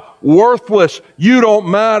 "Raka, worthless, you don't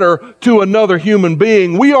matter," to another human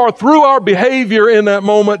being. We are, through our behavior in that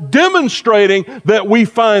moment, demonstrating that we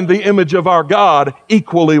find the image of our God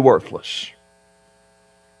equally worthless.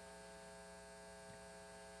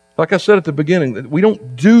 Like I said at the beginning, we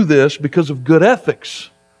don't do this because of good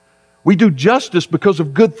ethics. We do justice because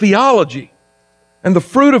of good theology and the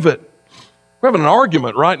fruit of it. We're having an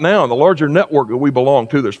argument right now in the larger network that we belong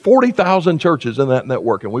to. There's 40,000 churches in that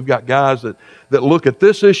network, and we've got guys that look at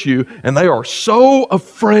this issue, and they are so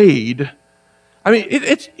afraid. I mean,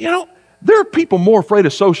 there are people more afraid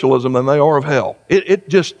of socialism than they are of hell.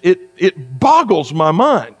 It boggles my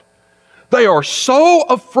mind. They are so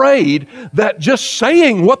afraid that just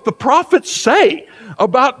saying what the prophets say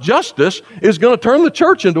about justice is going to turn the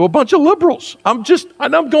church into a bunch of liberals. I'm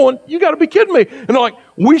going, you got to be kidding me. And they're like,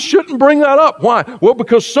 we shouldn't bring that up. Why? Well,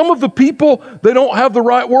 because some of the people, they don't have the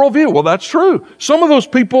right worldview. Well, that's true. Some of those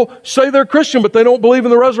people say they're Christian, but they don't believe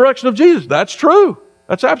in the resurrection of Jesus. That's true.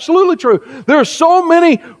 That's absolutely true. There are so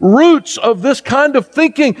many roots of this kind of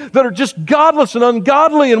thinking that are just godless and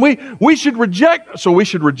ungodly, and we should reject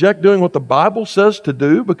doing what the Bible says to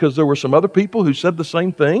do because there were some other people who said the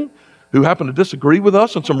same thing, who happen to disagree with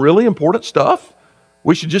us on some really important stuff.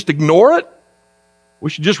 We should just ignore it. We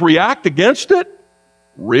should just react against it.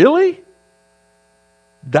 Really?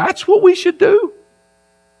 That's what we should do?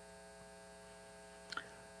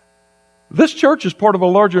 This church is part of a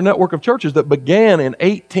larger network of churches that began in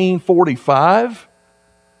 1845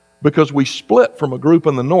 because we split from a group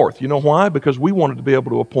in the north. You know why? Because we wanted to be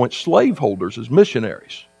able to appoint slaveholders as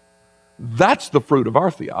missionaries. That's the fruit of our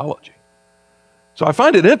theology. So I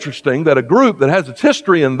find it interesting that a group that has its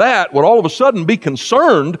history in that would all of a sudden be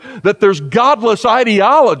concerned that there's godless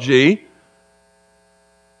ideology.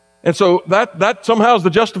 And so that somehow is the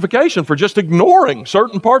justification for just ignoring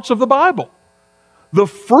certain parts of the Bible. The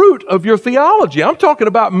fruit of your theology. I'm talking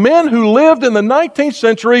about men who lived in the 19th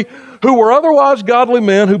century who were otherwise godly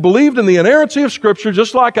men who believed in the inerrancy of Scripture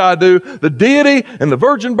just like I do, the deity and the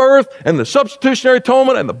virgin birth and the substitutionary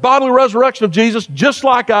atonement and the bodily resurrection of Jesus just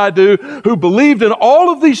like I do, who believed in all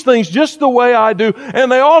of these things just the way I do. And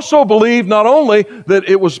they also believed not only that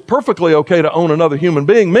it was perfectly okay to own another human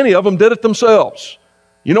being, many of them did it themselves.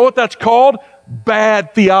 You know what that's called?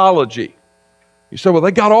 Bad theology. You say, well,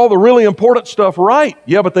 they got all the really important stuff right.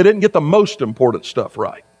 Yeah, but they didn't get the most important stuff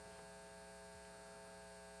right.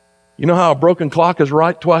 You know how a broken clock is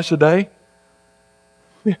right twice a day?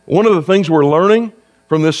 One of the things we're learning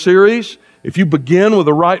from this series, if you begin with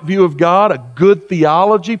the right view of God, a good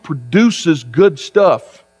theology produces good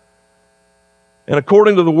stuff. And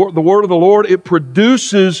according to the word of the Lord, it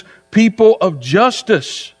produces people of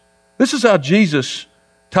justice. This is how Jesus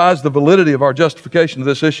ties the validity of our justification to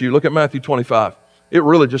this issue. Look at Matthew 25. It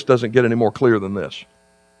really just doesn't get any more clear than this.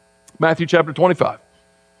 Matthew chapter 25.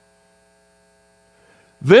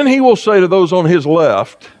 Then he will say to those on his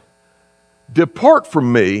left, "Depart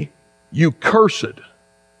from me, you cursed,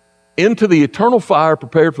 into the eternal fire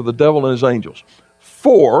prepared for the devil and his angels.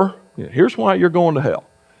 For," here's why you're going to hell.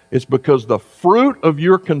 It's because the fruit of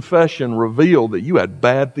your confession revealed that you had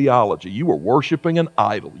bad theology. You were worshiping an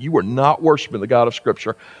idol. You were not worshiping the God of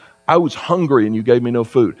Scripture. I was hungry and you gave me no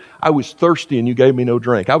food. I was thirsty and you gave me no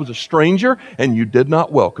drink. I was a stranger and you did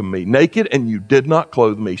not welcome me. Naked and you did not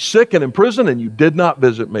clothe me. Sick and in prison and you did not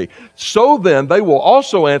visit me. So then they will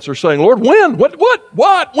also answer saying, Lord, when?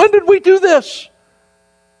 What? When did we do this?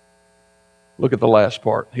 Look at the last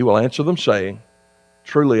part. He will answer them saying,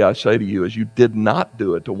 truly I say to you, as you did not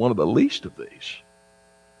do it to one of the least of these,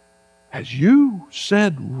 as you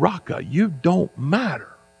said, Raka, you don't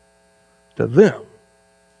matter to them,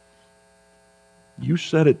 you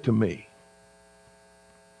said it to me.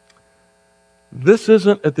 This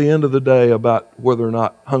isn't at the end of the day about whether or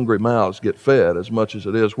not hungry mouths get fed as much as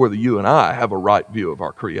it is whether you and I have a right view of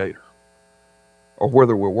our Creator or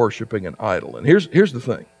whether we're worshiping an idol. And here's the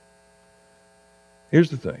thing.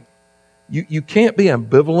 Here's the thing. You can't be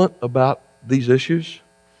ambivalent about these issues,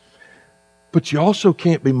 but you also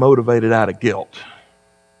can't be motivated out of guilt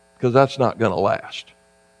because that's not going to last.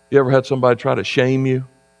 You ever had somebody try to shame you?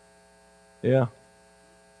 Yeah.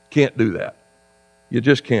 Can't do that. You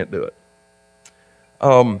just can't do it.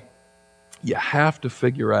 You have to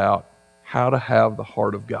figure out how to have the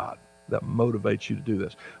heart of God that motivates you to do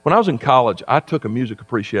this. When I was in college, I took a music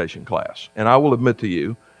appreciation class, and I will admit to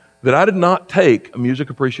you that I did not take a music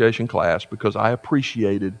appreciation class because I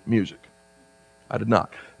appreciated music. I did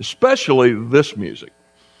not, especially this music.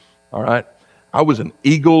 All right, I was an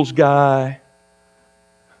Eagles guy.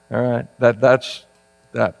 All right, that's.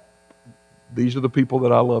 These are the people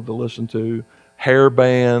that I love to listen to. Hair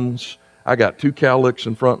bands. I got 2 cowlicks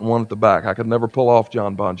in front and 1 at the back. I could never pull off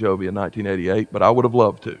John Bon Jovi in 1988, but I would have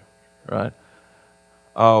loved to, right?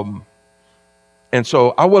 And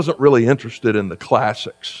so I wasn't really interested in the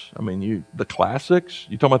classics. I mean, the classics?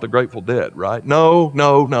 You're talking about the Grateful Dead, right?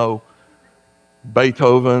 No.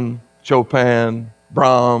 Beethoven, Chopin,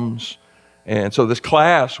 Brahms. And so this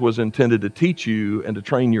class was intended to teach you and to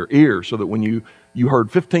train your ear so that when you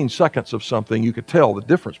heard 15 seconds of something, you could tell the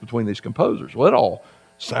difference between these composers. Well, it all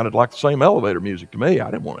sounded like the same elevator music to me.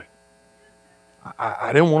 I didn't want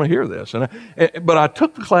to hear this. But I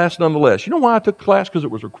took the class nonetheless. You know why I took the class? Because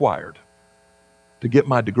it was required to get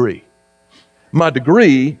my degree. My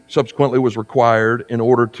degree subsequently was required in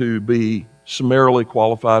order to be summarily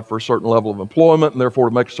qualified for a certain level of employment and therefore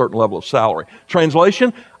to make a certain level of salary.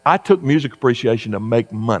 Translation, I took music appreciation to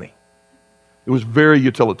make money. It was very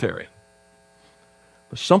utilitarian.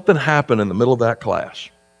 But something happened in the middle of that class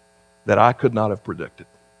that I could not have predicted.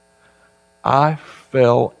 I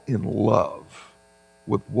fell in love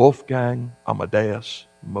with Wolfgang Amadeus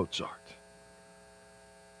Mozart.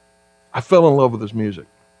 I fell in love with his music.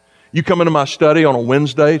 You come into my study on a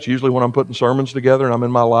Wednesday, it's usually when I'm putting sermons together, and I'm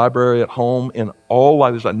in my library at home, and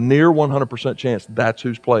there's a near 100% chance that's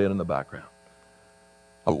who's playing in the background.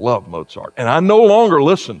 I love Mozart. And I no longer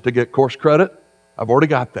listen to get course credit. I've already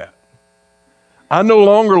got that. I no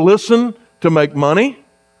longer listen to make money.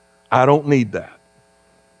 I don't need that.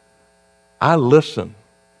 I listen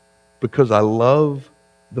because I love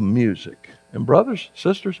the music. And brothers,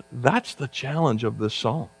 sisters, that's the challenge of this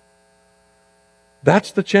song.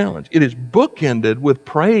 That's the challenge. It is bookended with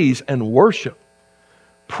praise and worship.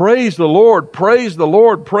 Praise the Lord, praise the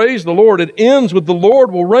Lord, praise the Lord. It ends with the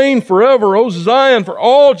Lord will reign forever, O Zion, for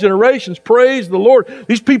all generations. Praise the Lord.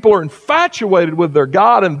 These people are infatuated with their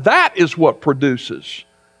God, and that is what produces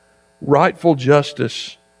rightful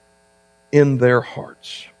justice in their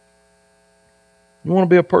hearts. You want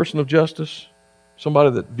to be a person of justice?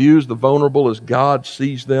 Somebody that views the vulnerable as God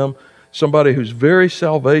sees them? Somebody whose very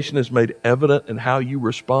salvation is made evident in how you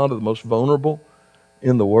respond to the most vulnerable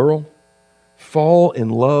in the world? Fall in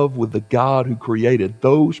love with the God who created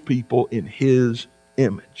those people in His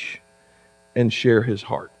image and share His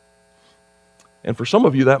heart. And for some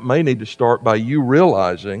of you, that may need to start by you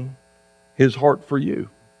realizing His heart for you,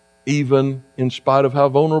 even in spite of how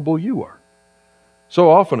vulnerable you are.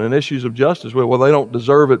 So often in issues of justice, well, they don't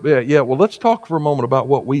deserve it. Yeah, well, let's talk for a moment about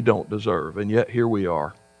what we don't deserve, and yet here we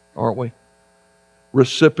are, aren't we?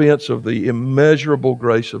 Recipients of the immeasurable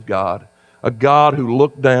grace of God. A God who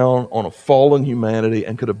looked down on a fallen humanity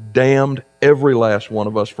and could have damned every last one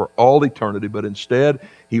of us for all eternity, but instead,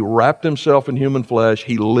 He wrapped Himself in human flesh.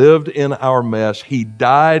 He lived in our mess. He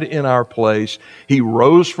died in our place. He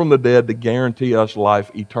rose from the dead to guarantee us life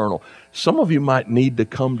eternal. Some of you might need to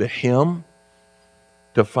come to Him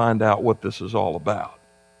to find out what this is all about.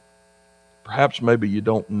 Perhaps maybe you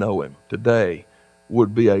don't know Him. Today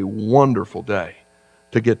would be a wonderful day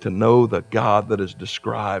to get to know the God that is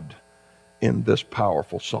described in this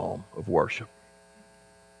powerful psalm of worship.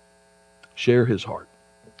 Share His heart.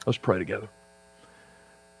 Let's pray together.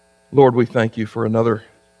 Lord, we thank You for another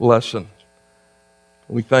lesson.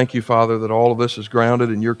 We thank You, Father, that all of this is grounded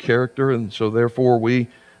in Your character, and so therefore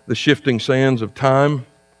the shifting sands of time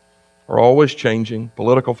are always changing.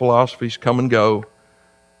 Political philosophies come and go.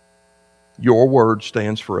 Your word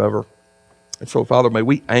stands forever. And so, Father, may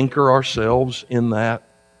we anchor ourselves in that.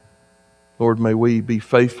 Lord, may we be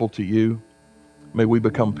faithful to You. May we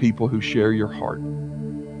become people who share Your heart.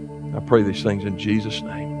 I pray these things in Jesus'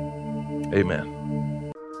 name.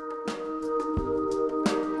 Amen.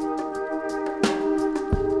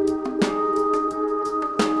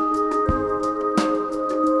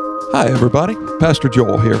 Hi, everybody. Pastor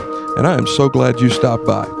Joel here, and I am so glad you stopped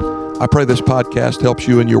by. I pray this podcast helps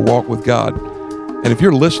you in your walk with God. And if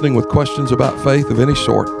you're listening with questions about faith of any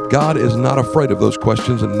sort, God is not afraid of those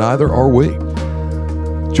questions, and neither are we.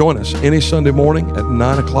 Join us any Sunday morning at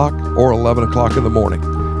 9 o'clock or 11 o'clock in the morning.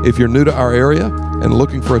 If you're new to our area and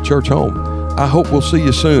looking for a church home, I hope we'll see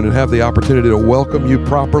you soon and have the opportunity to welcome you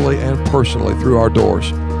properly and personally through our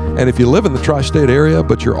doors. And if you live in the tri-state area,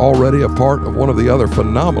 but you're already a part of one of the other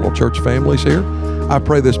phenomenal church families here, I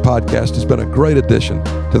pray this podcast has been a great addition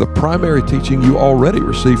to the primary teaching you already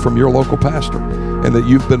receive from your local pastor, and that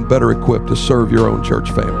you've been better equipped to serve your own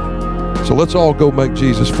church family. So let's all go make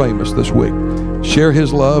Jesus famous this week. Share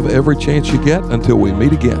his love every chance you get until we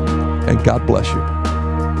meet again, and God bless you.